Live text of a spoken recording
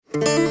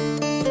Welcome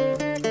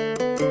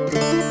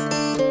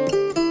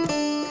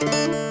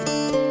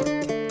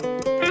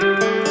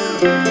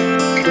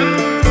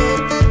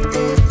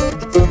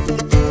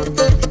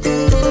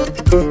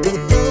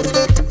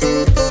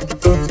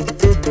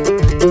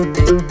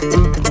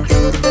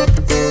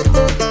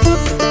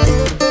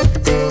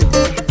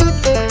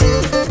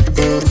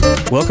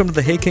to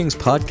the Hay Kings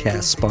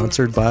podcast,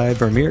 sponsored by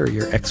Vermeer,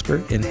 your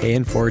expert in hay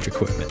and forage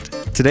equipment.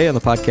 Today on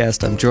the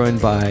podcast, I'm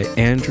joined by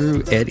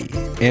Andrew Eddy.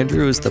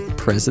 Andrew is the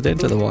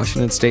president of the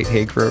Washington State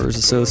Hay Growers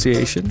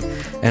Association,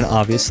 and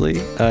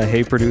obviously a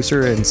hay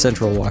producer in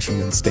central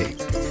Washington State.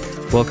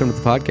 Welcome to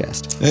the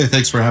podcast. Hey,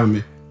 thanks for having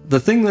me. The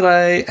thing that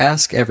I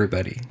ask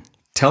everybody,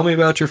 tell me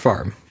about your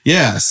farm.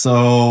 Yeah,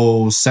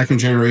 so second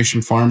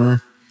generation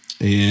farmer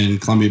in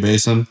Columbia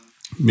Basin.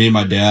 Me and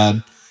my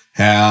dad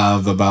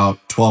have about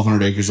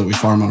 1,200 acres that we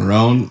farm on our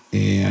own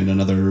and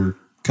another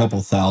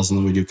couple thousand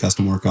that we do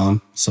custom work on.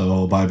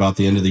 So by about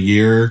the end of the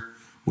year,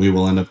 we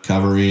will end up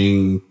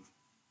covering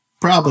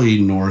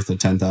probably north of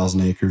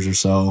 10,000 acres or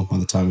so by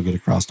the time we get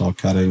across all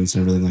cuttings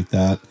and everything like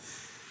that.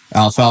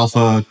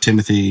 Alfalfa,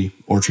 timothy,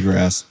 orchard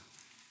grass,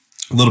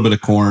 a little bit of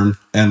corn,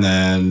 and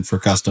then for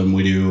custom,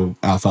 we do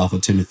alfalfa,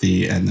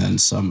 timothy, and then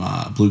some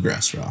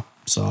bluegrass straw.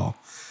 So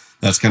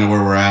that's kind of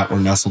where we're at. We're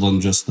nestled in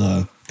just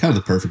the kind of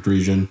the perfect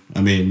region.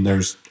 I mean,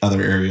 there's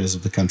other areas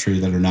of the country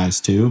that are nice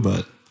too,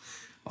 but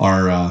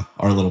our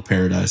little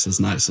paradise is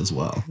nice as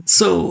well.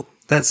 So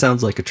that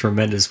sounds like a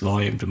tremendous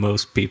volume to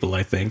most people,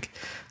 I think.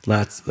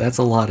 That's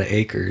a lot of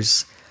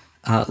acres.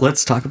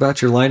 Let's talk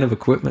about your line of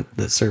equipment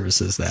that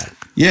services that.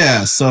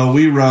 Yeah, so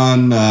we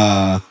run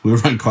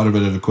quite a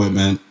bit of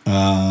equipment.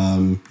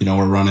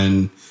 We're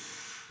running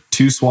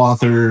 2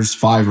 swathers,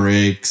 5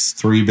 rakes,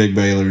 3 big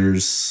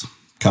balers,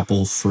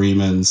 couple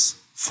Freemans,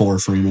 4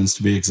 Freemans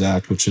to be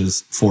exact, which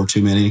is 4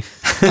 too many.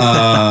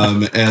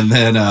 And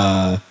then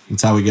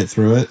that's how we get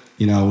through it.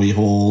 We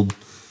hold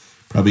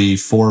probably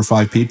 4 or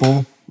 5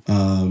 people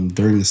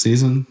during the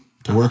season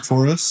to work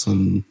for us,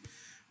 and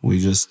we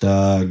just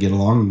get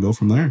along and go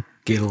from there.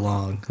 Get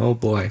along. Oh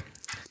boy.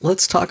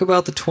 Let's talk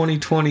about the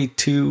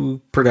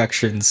 2022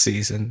 production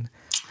season.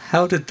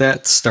 How did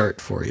that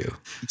start for you?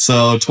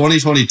 So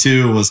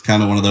 2022 was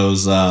kind of one of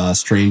those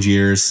strange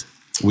years.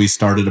 We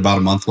started about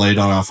a month late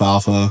on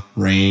alfalfa.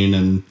 Rain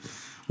and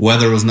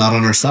weather was not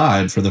on our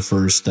side for the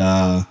first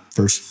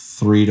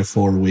 3 to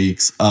 4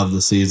 weeks of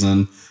the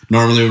season.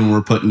 Normally when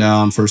we're putting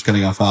down first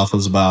cutting alfalfa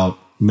is about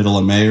middle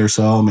of May or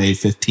so, May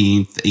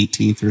 15th,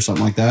 18th or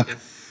something like that. Yep.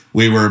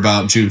 We were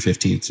about June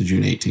 15th to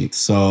June 18th.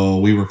 So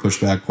we were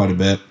pushed back quite a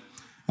bit.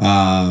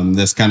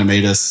 This kind of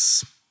made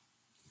us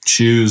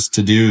choose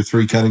to do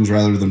 3 cuttings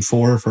rather than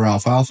 4 for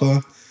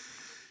alfalfa.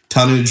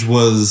 Tonnage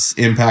was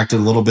impacted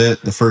a little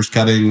bit. The first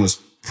cutting was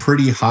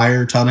pretty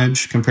higher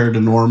tonnage compared to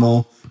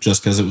normal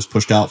just because it was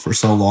pushed out for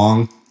so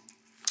long.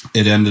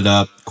 It ended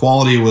up,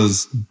 quality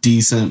was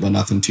decent, but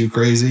nothing too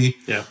crazy.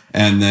 Yeah.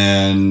 And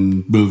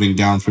then moving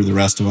down through the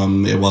rest of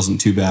them, it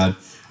wasn't too bad.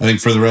 I think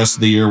for the rest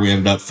of the year, we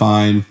ended up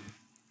fine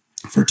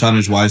for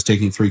tonnage wise,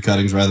 taking 3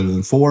 cuttings rather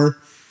than 4.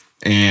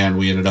 And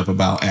we ended up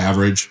about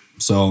average.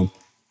 So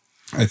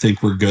I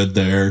think we're good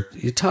there.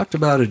 You talked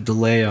about a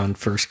delay on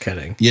first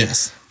cutting.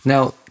 Yes.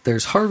 Now,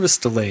 there's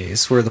harvest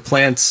delays where the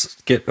plants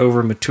get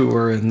over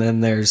mature, and then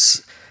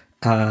there's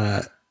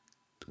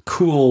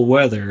cool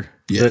weather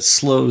that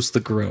slows the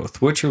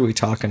growth. Which are we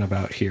talking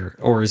about here?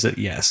 Or is it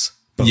yes?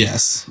 Both?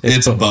 Yes,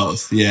 it's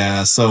both.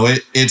 Yeah. So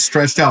it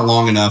stretched out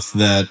long enough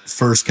that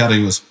first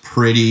cutting was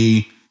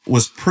pretty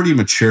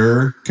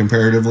mature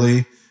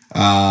comparatively.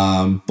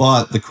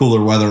 But the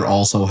cooler weather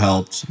also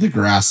helped the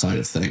grass side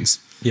of things.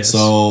 Yes.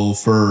 So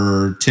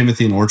for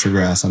timothy and orchard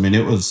grass, I mean,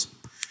 it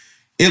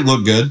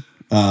looked good.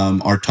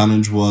 Our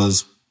tonnage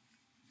was,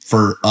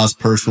 for us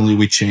personally,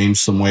 we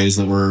changed some ways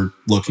that we're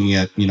looking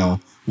at,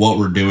 what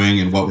we're doing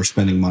and what we're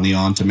spending money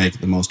on to make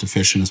it the most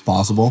efficient as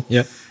possible.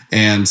 Yep.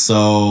 And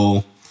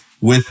so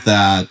with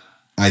that,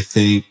 I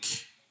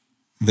think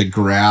the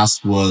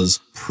grass was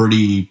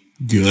pretty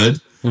good.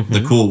 Mm-hmm.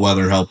 The cool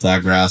weather helped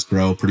that grass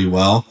grow pretty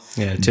well.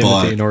 Yeah,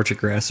 timothy and orchard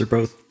grass are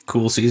both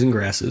cool season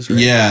grasses, right?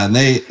 Yeah, and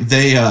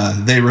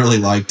they really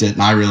liked it,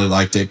 and I really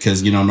liked it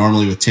because,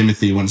 normally with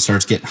timothy, when it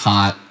starts getting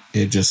hot,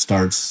 it just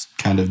starts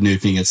kind of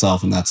nuking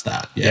itself, and that's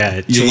that.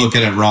 Yeah, you look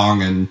at it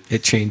wrong, and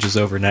it changes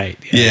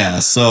overnight. Yeah,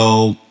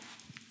 so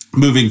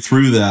moving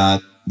through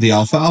that, the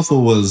alfalfa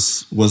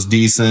was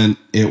decent.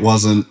 It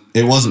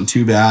wasn't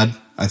too bad.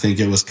 I think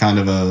it was kind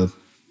of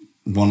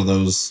one of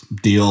those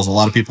deals. A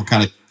lot of people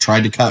kind of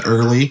tried to cut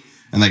early,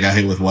 and they got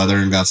hit with weather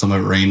and got some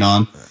of it rained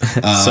on.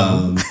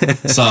 Some.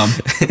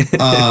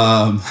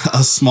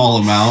 A small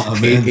amount.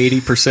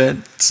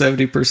 80%,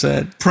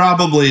 70%?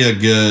 Probably a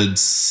good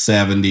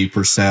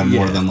 70%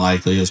 more than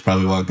likely is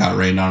probably what got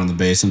rained on in the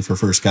basin for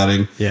first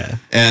cutting. Yeah.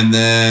 And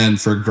then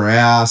for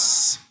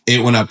grass,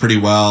 it went up pretty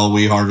well.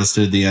 We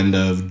harvested the end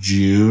of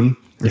June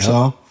or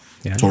so,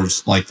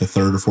 towards like the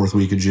 3rd or 4th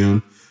week of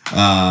June.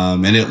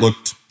 And it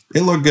looked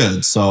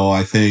good. So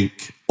I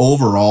think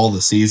overall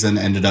the season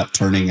ended up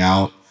turning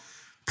out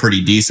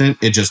pretty decent.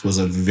 It just was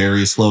a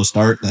very slow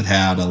start that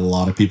had a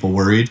lot of people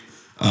worried.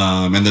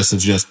 And this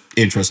is just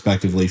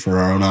introspectively for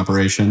our own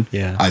operation.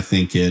 Yeah. I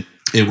think it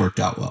worked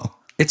out well.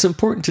 It's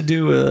important to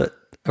do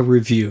a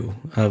review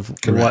of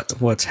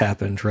what's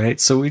happened, right?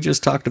 So we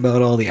just talked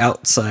about all the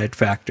outside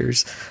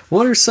factors.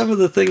 What are some of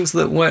the things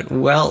that went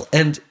well?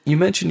 And you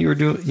mentioned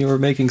you were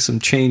making some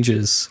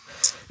changes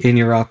in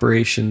your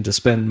operation to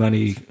spend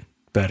money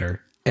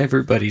better.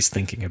 Everybody's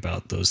thinking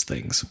about those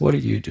things. What are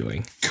you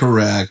doing?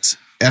 Correct.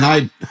 And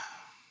I'd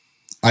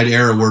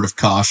err a word of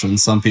caution.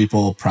 Some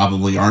people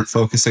probably aren't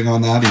focusing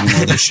on that, even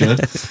though they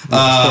should.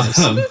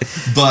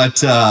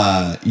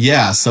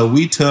 So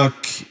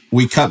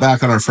we cut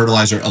back on our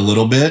fertilizer a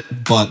little bit.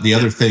 But the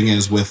other thing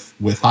is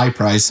with high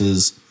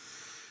prices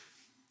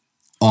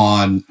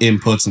on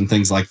inputs and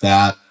things like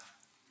that,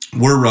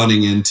 we're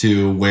running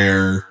into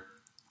where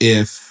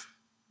if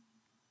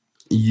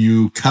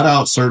you cut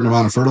out a certain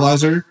amount of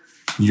fertilizer,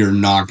 you're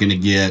not going to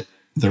get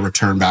the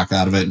return back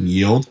out of it in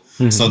yield.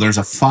 Mm-hmm. So there's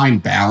a fine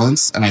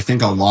balance. And I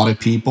think a lot of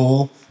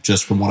people,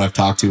 just from what I've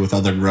talked to with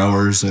other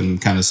growers and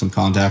kind of some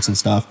contacts and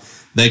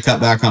stuff, they cut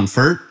back on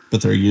FERT,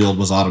 but their yield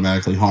was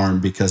automatically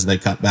harmed because they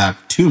cut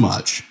back too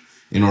much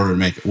in order to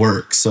make it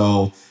work.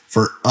 So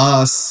for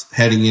us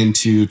heading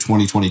into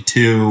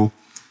 2022,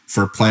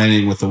 for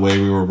planning with the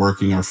way we were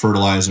working our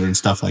fertilizer and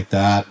stuff like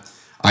that,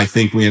 I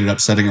think we ended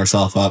up setting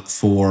ourselves up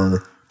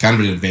for kind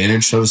of an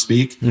advantage, so to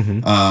speak.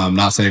 Mm-hmm.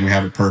 Not saying we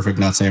have it perfect,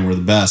 not saying we're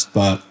the best,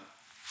 but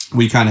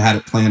we kind of had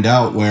it planned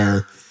out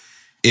where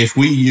if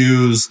we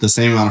use the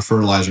same amount of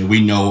fertilizer, we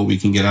know what we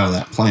can get out of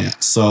that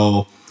plant.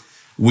 So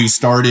we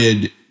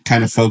started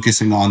kind of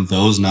focusing on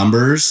those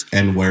numbers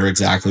and where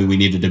exactly we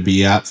needed to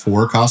be at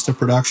for cost of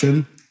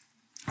production.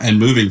 And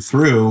moving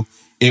through,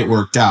 it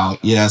worked out.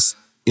 Yes,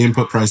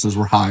 input prices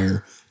were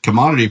higher.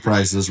 Commodity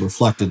prices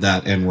reflected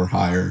that and were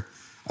higher.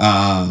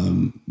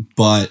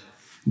 But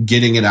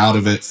getting it out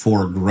of it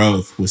for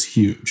growth was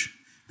huge,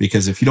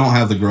 because if you don't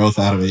have the growth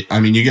out of it, I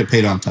mean, you get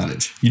paid on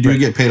tonnage. You do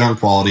get paid on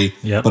quality,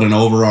 but an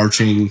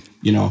overarching,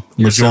 you're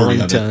majority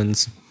of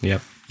tons.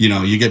 Yep.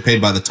 You get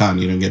paid by the ton.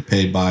 You don't get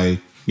paid by,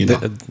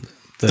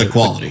 the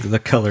quality, the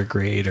color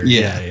grade, or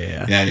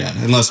yeah.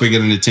 Unless we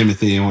get into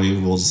Timothy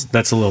and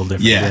that's a little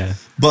different. Yeah.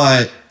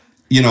 But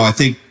I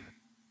think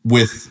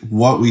with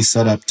what we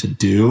set up to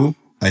do,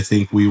 I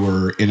think we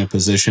were in a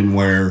position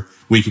where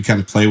we could kind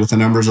of play with the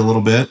numbers a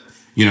little bit.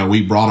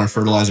 We brought our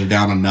fertilizer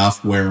down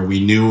enough where we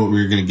knew what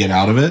we were going to get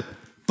out of it,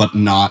 but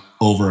not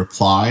over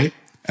apply.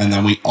 And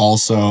then we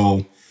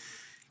also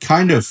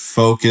kind of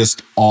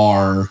focused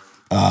our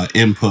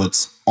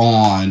inputs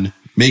on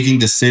making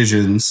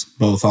decisions,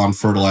 both on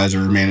fertilizer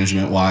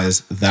management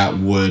wise, that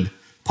would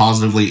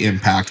positively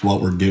impact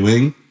what we're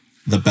doing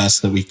the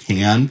best that we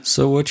can.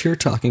 So what you're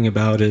talking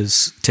about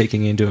is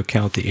taking into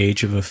account the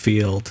age of a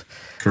field.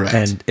 Correct.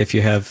 And if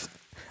you have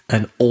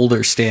an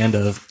older stand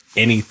of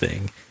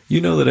anything,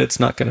 you know that it's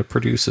not going to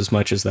produce as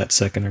much as that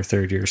second or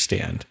third year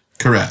stand.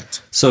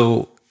 Correct.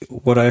 So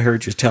what I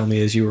heard you tell me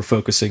is you were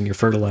focusing your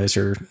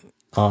fertilizer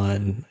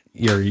on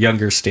your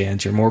younger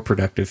stands, your more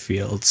productive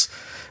fields,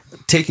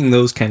 taking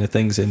those kind of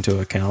things into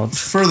account.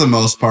 For the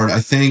most part,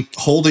 I think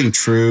holding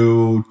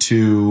true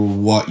to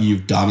what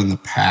you've done in the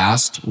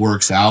past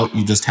works out.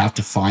 You just have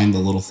to find the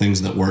little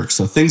things that work.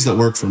 So things that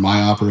work for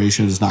my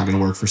operation is not going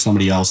to work for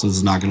somebody else's,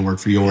 is not going to work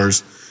for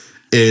yours.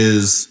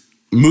 Is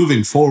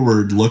moving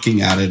forward,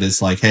 looking at it,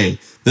 it's like, hey,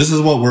 this is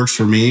what works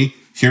for me.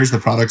 Here's the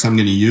products I'm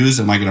going to use.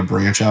 Am I going to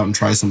branch out and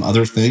try some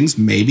other things?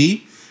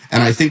 Maybe.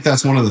 And I think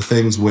that's one of the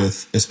things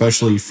with,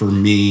 especially for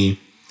me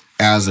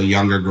as a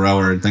younger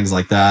grower and things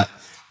like that,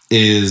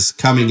 is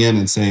coming in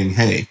and saying,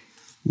 hey,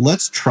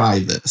 let's try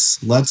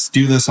this. Let's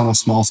do this on a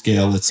small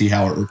scale. Let's see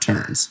how it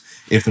returns.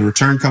 If the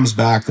return comes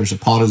back, there's a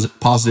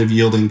positive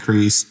yield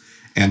increase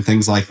and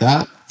things like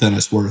that, then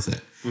it's worth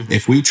it. Mm-hmm.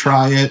 If we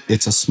try it,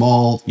 it's a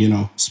small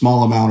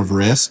amount of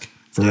risk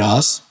for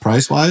us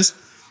price wise,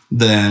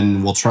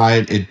 then we'll try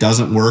it. It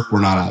doesn't work, we're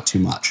not out too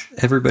much.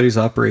 Everybody's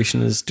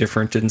operation is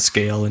different in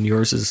scale, and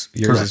yours is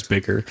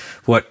bigger.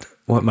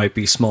 What might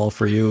be small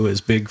for you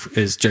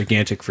is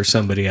gigantic for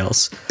somebody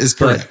else. Is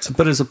correct.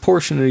 But as a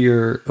portion of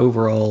your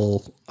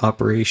overall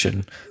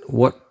operation,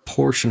 what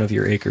portion of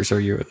your acres are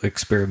you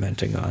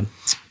experimenting on?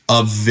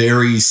 A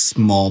very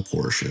small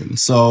portion.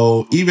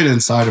 So even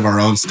inside of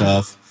our own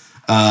stuff,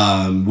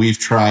 we've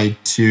tried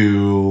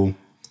to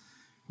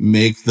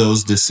make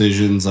those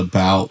decisions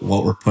about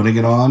what we're putting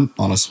it on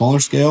a smaller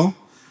scale,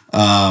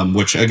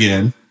 which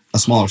again, a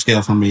smaller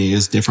scale for me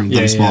is different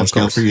than a smaller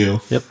scale for you.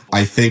 Yep.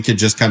 I think it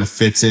just kind of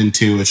fits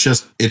into,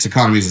 it's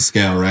economies of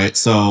scale, right?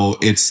 So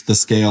it's the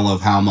scale of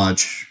how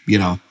much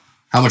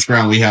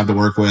ground we have to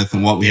work with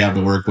and what we have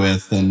to work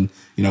with, and,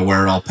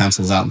 where it all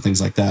pencils out and things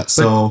like that.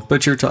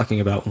 But you're talking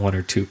about 1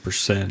 or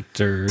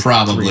 2% or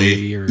probably,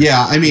 3 or,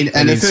 yeah. I mean,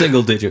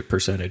 single digit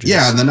percentages.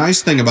 Yeah. And the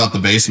nice thing about the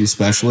basin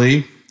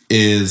especially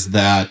is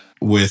that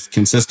with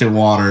consistent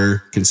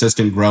water,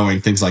 consistent growing,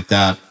 things like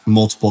that,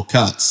 multiple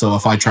cuts. So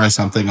if I try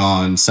something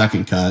on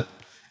second cut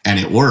and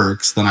it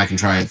works, then I can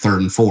try it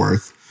third and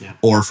fourth. Yeah.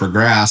 Or for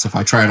grass, if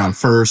I try it on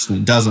first and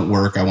it doesn't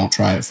work, I won't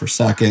try it for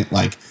second.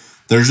 Like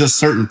there's just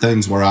certain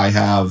things where I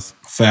have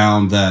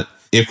found that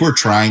if we're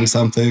trying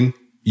something,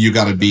 you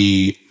got to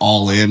be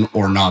all in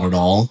or not at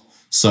all.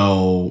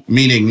 So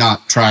meaning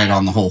not try it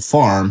on the whole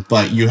farm,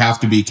 but you have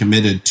to be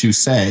committed to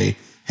say,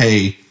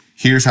 hey,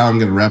 here's how I'm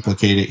going to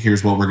replicate it.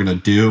 Here's what we're going to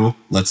do.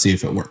 Let's see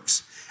if it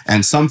works.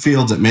 And some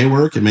fields it may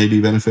work. It may be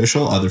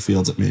beneficial. Other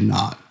fields it may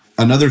not.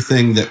 Another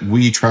thing that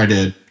we try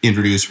to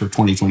introduce for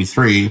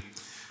 2023,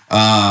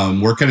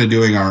 we're kind of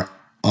doing our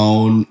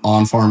own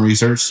on-farm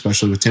research,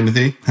 especially with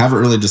Timothy. Haven't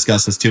really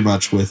discussed this too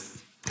much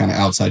with kind of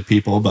outside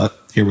people, but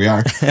here we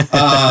are.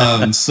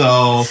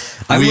 So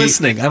I'm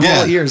listening. I'm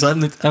all ears.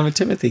 I'm a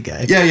Timothy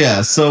guy.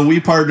 Yeah. So we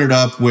partnered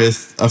up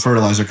with a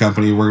fertilizer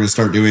company. We're going to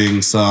start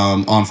doing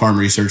some on-farm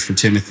research for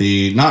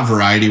Timothy, not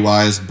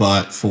variety-wise,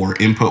 but for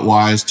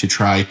input-wise, to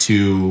try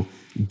to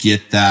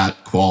get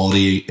that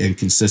quality and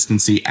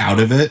consistency out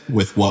of it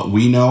with what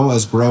we know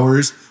as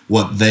growers,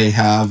 what they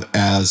have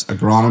as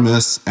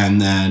agronomists,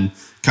 and then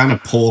kind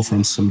of pull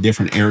from some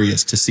different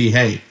areas to see,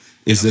 hey,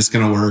 is this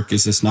going to work?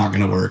 Is this not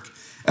going to work?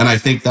 And I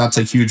think that's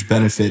a huge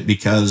benefit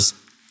because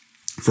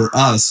for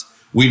us,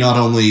 we not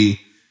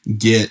only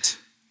get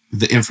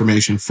the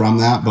information from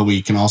that, but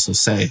we can also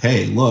say,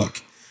 hey,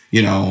 look,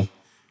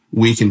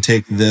 we can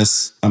take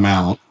this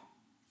amount,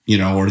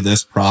 or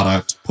this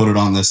product, put it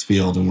on this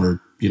field, and we're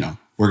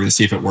going to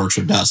see if it works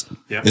or doesn't.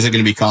 Yep. Is it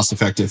going to be cost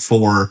effective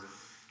for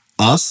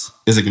us?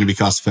 Is it going to be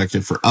cost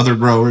effective for other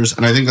growers?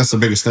 And I think that's the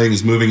biggest thing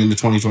is moving into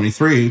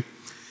 2023.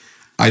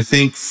 I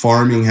think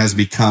farming has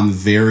become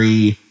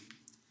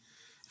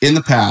in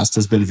the past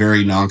has been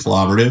very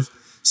non-collaborative.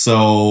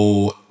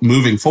 So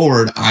moving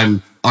forward,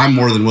 I'm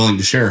more than willing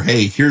to share,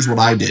 hey, here's what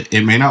I did.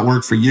 It may not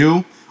work for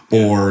you,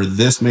 or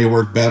this may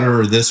work better,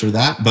 or this or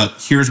that, but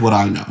here's what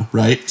I know,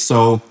 right?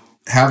 So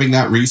having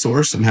that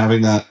resource and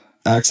having that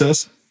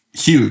access,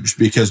 huge,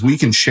 because we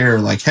can share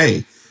like,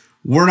 hey,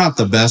 we're not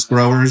the best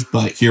growers,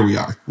 but here we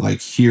are.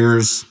 Like,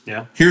 here's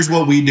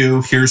what we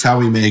do. Here's how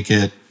we make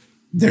it.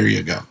 There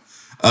you go.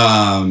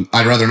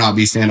 I'd rather not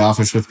be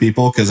standoffish with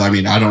people because, I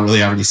don't really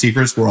have any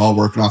secrets. We're all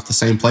working off the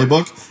same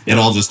playbook. It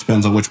all just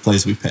depends on which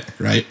plays we pick,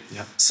 right?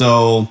 Yeah.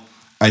 So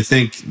I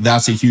think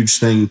that's a huge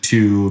thing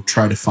to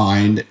try to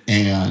find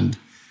and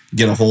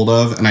get a hold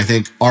of. And I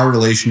think our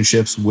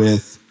relationships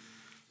with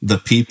the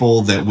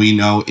people that we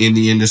know in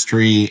the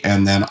industry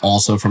and then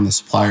also from the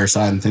supplier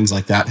side and things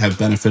like that have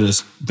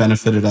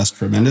benefited us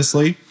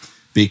tremendously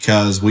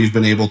because we've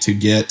been able to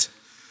get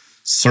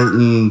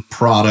certain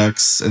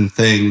products and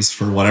things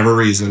for whatever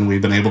reason.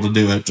 We've been able to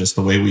do it just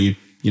the way we've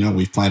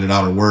planned it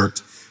out or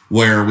worked,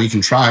 where we can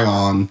try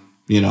on,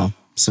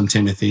 some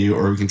Timothy,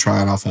 or we can try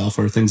on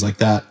alfalfa or things like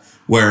that,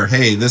 where,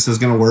 hey, this is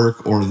going to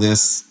work, or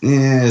this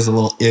is a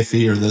little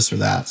iffy, or this or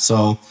that.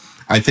 So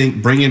I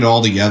think bringing it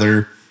all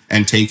together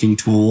and taking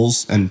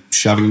tools and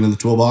shoving them in the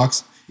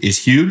toolbox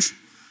is huge.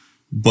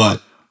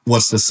 But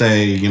what's to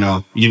say,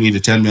 you need a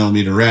 10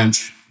 millimeter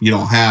wrench, you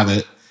don't have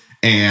it,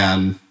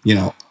 and,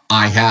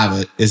 I have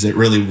it. Is it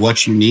really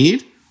what you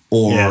need,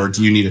 or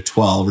do you need a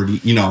 12, or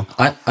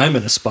I'm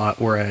in a spot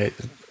where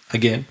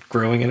again,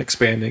 growing and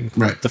expanding.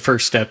 Right. The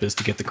first step is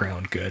to get the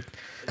ground good.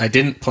 I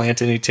didn't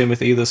plant any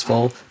Timothy this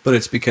fall, but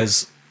it's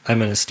because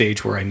I'm in a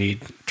stage where I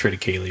need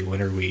triticale,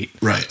 winter wheat,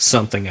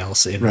 something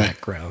else in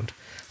that ground.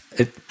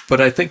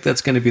 But I think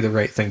that's going to be the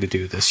right thing to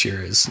do this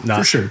year. Is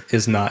not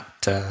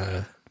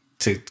to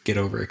get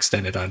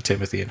overextended on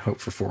Timothy and hope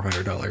for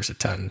 $400 a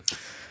ton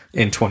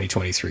in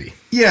 2023.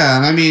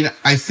 Yeah, and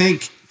I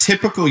think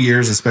typical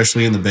years,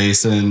 especially in the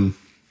basin,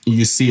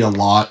 you see a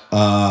lot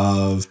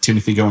of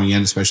Timothy going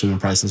in, especially when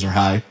prices are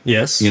high.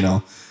 Yes.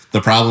 The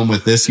problem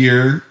with this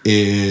year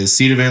is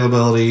seed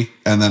availability,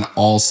 and then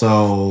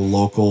also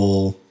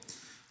local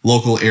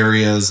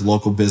areas,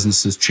 local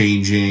businesses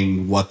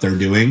changing what they're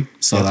doing.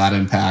 So that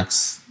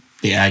impacts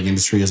the ag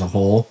industry as a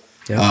whole,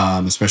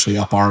 especially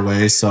up our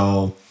way.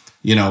 So,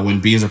 when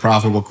beans are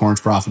profitable,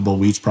 corn's profitable,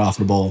 wheat's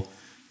profitable,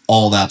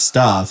 all that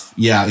stuff,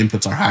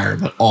 inputs are higher,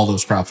 but all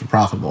those crops are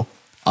profitable.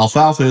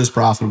 Alfalfa is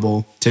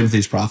profitable,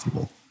 Timothy's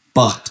profitable.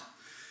 But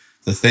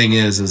the thing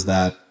is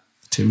that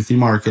Timothy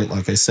market,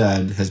 like I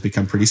said, has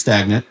become pretty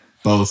stagnant,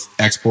 both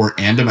export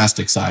and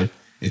domestic side.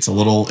 It's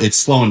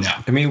slowing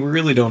down. We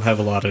really don't have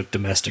a lot of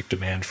domestic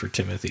demand for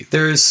Timothy.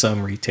 There is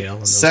some retail.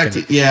 And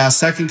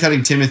second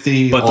cutting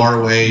Timothy, but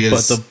our way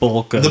is...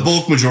 But the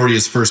bulk majority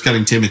is first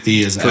cutting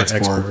Timothy is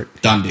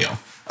export. Done deal.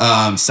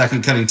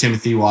 Second cutting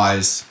Timothy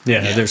wise.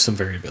 There's some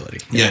variability.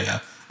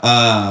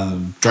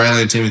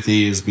 Dryland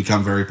Timothy has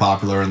become very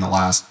popular in the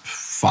last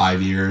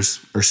 5 years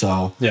or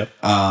so. Yep.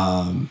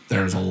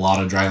 There's a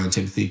lot of dryland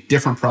Timothy,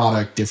 different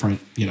product, different.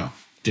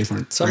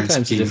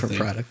 Sometimes a different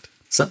product.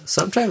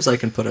 Sometimes I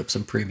can put up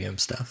some premium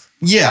stuff.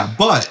 Yeah,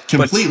 but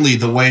completely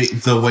the way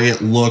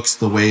it looks,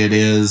 the way it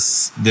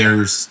is,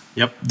 there's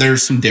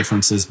some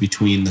differences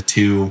between the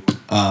two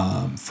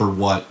for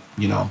what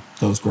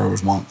those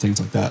growers want,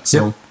 things like that.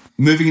 So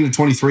moving into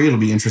 23, it'll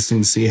be interesting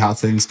to see how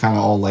things kind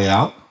of all lay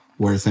out,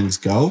 where things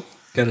go.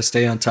 Got to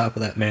stay on top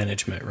of that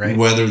management, right?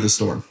 Weather the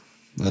storm.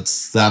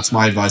 That's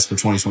my advice for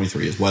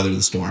 2023 is weather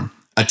the storm.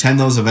 Attend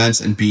those events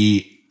and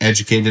be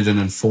educated and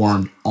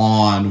informed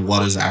on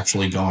what is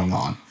actually going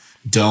on.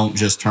 Don't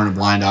just turn a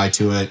blind eye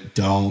to it.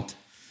 Don't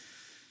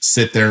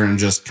sit there and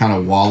just kind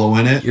of wallow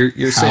in it.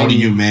 You're How saying do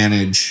you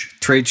manage?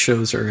 Trade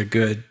shows are a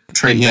good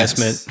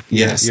investment.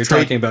 Yes. You're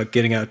talking about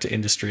getting out to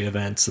industry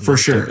events and for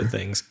those sure. type of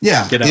things.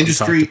 Yeah. Get out and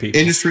talk to people.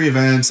 Industry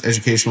events,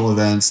 educational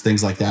events,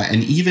 things like that.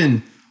 And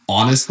even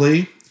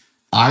honestly,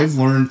 I've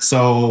learned,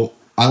 so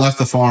I left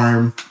the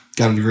farm,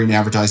 got a degree in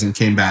advertising,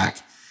 came back.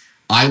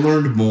 I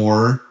learned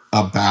more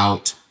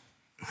about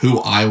who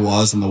I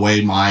was and the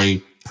way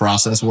my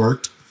process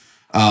worked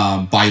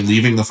by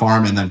leaving the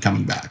farm and then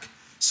coming back.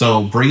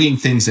 So bringing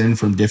things in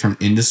from different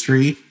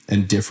industry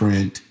and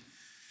different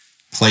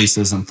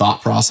places and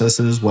thought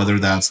processes, whether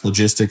that's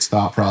logistics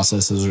thought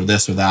processes or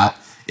this or that,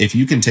 if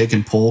you can take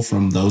and pull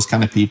from those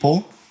kind of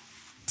people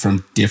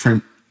from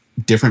different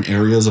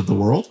areas of the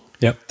world,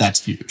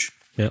 that's huge.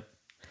 Yep.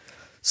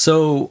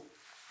 So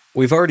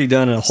we've already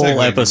done a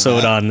whole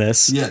episode on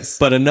this. Yes.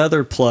 But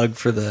another plug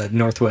for the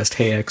Northwest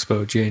Hay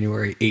Expo,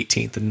 January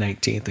 18th and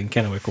 19th in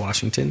Kennewick,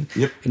 Washington.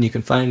 Yep. And you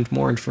can find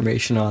more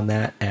information on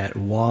that at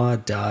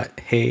wa.hay.org.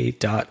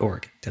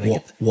 Did I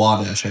get that?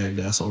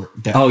 wa-hay.org.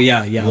 Oh,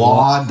 yeah.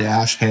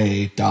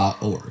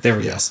 wa-hay.org. There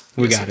we go.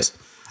 We got it.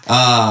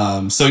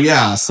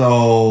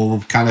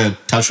 So kind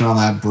of touching on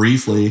that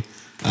briefly,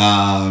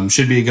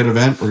 should be a good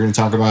event. We're going to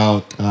talk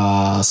about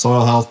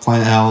soil health,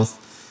 plant health,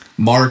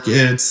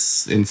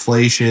 markets,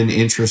 inflation,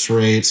 interest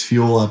rates,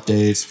 fuel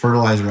updates,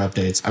 fertilizer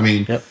updates. I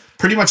mean,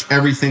 pretty much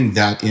everything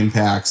that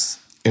impacts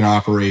an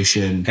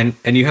operation.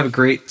 And you have a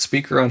great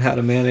speaker on how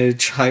to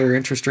manage higher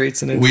interest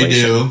rates and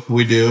inflation.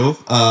 We do.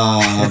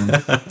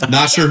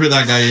 Not sure who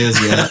that guy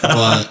is yet,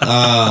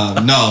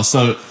 but no.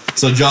 So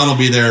John will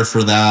be there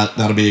for that.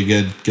 That'll be a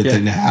good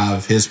thing to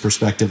have his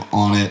perspective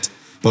on it,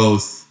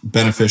 both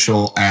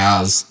beneficial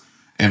as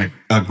a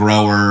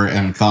grower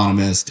and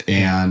economist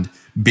and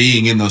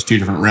being in those two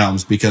different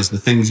realms, because the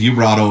things you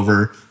brought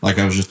over, like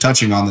I was just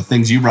touching on, the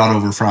things you brought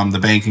over from the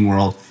banking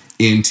world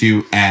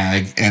into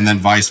ag and then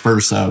vice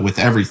versa with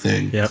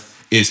everything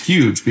is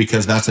huge,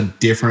 because that's a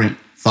different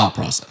thought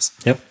process.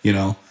 You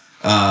know,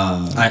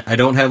 I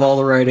don't have all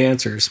the right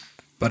answers,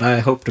 but I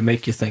hope to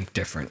make you think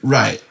different.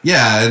 Right.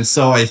 Yeah. And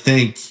so I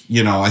think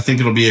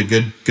it'll be a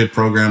good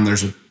program.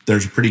 There's a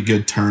pretty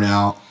good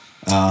turnout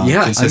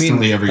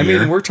consistently every year.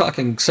 I mean, we're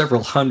talking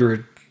several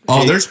hundred.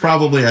 Oh, there's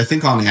probably, I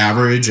think on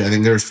average,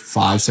 there's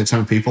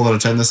 500-600 people that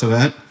attend this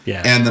event.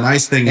 Yeah. And the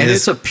nice thing is,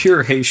 it's a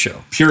pure hay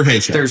show. Pure hay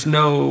show. There's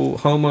no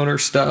homeowner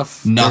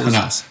stuff. Nothing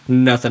else.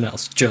 Nothing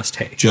else. Just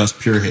hay. Just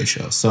pure hay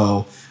show.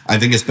 So I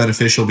think it's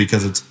beneficial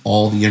because it's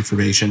all the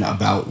information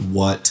about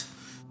what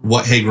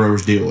hay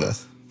growers deal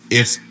with.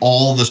 It's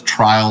all the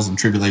trials and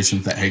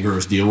tribulations that hay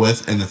growers deal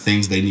with and the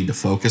things they need to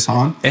focus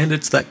on. And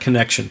it's that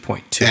connection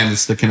point too. And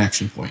it's the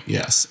connection point,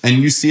 yes. And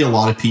you see a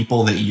lot of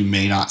people that you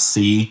may not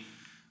see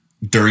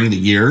during the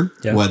year,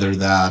 whether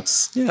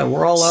that's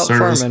we're all out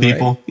service farming,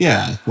 people,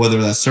 right? Whether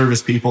that's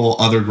service people,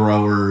 other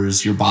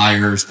growers, your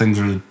buyers, things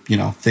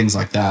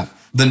like that.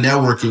 The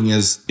networking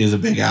is a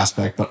big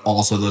aspect, but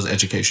also those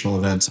educational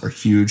events are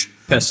huge.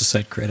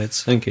 Pesticide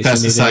credits, in case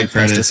pesticide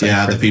credits,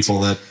 the people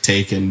that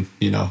take and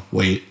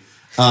wait,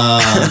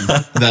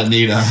 that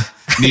need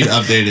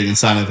updating and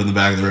sign up in the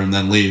back of the room,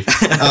 then leave.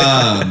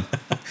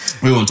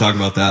 We won't talk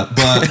about that,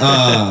 but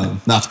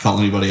not to call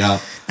anybody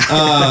out.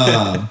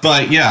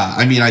 But yeah,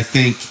 I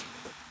think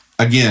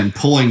again,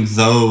 pulling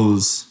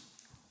those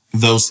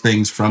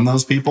things from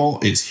those people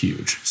is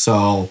huge.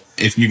 So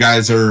if you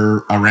guys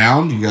are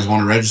around, you guys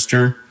want to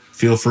register,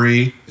 feel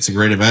free. It's a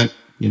great event.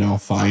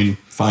 Find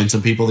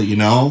some people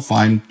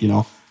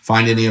that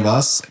find any of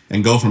us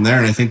and go from there.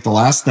 And I think the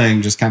last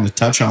thing, just kind of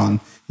touch on,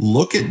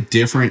 look at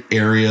different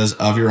areas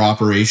of your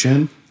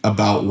operation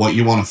about what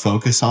you want to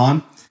focus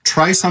on.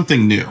 Try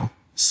something new.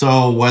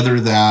 So whether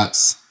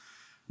that's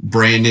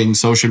branding,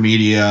 social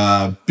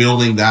media,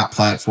 building that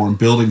platform,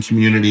 building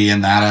community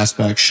in that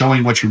aspect,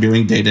 showing what you're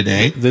doing day to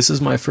day. This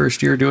is my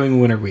first year doing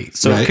winter wheat,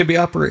 so it could be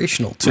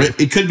operational too.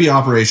 It could be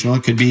operational.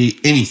 It could be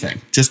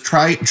anything. Just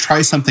try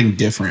something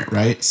different,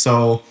 right?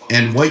 So,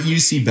 and what you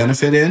see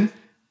benefit in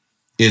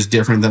is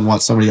different than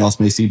what somebody else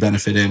may see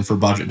benefit in for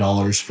budget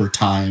dollars, for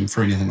time,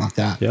 for anything like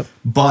that.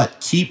 But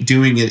keep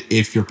doing it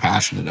if you're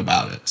passionate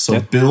about it.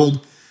 So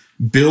build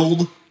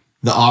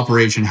the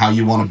operation how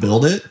you want to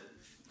build it,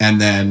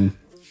 and then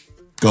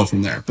go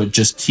from there. But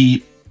just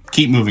keep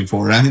moving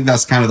forward. I think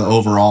that's kind of the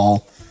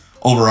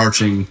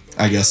overarching,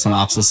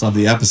 synopsis of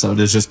the episode,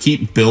 is just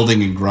keep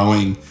building and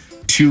growing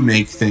to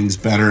make things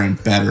better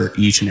and better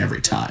each and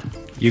every time.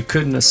 You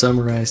couldn't have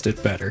summarized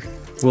it better.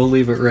 We'll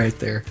leave it right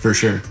there. For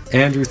sure.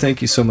 Andrew,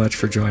 thank you so much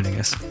for joining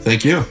us.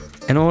 Thank you.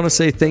 And I want to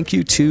say thank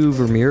you to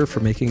Vermeer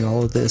for making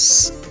all of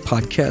this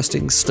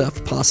podcasting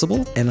stuff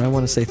possible. And I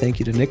want to say thank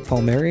you to Nick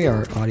Palmieri,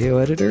 our audio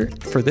editor.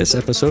 For this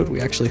episode, we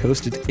actually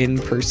hosted in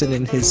person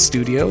in his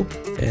studio.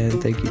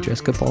 And thank you,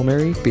 Jessica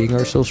Palmieri, being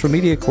our social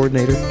media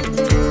coordinator.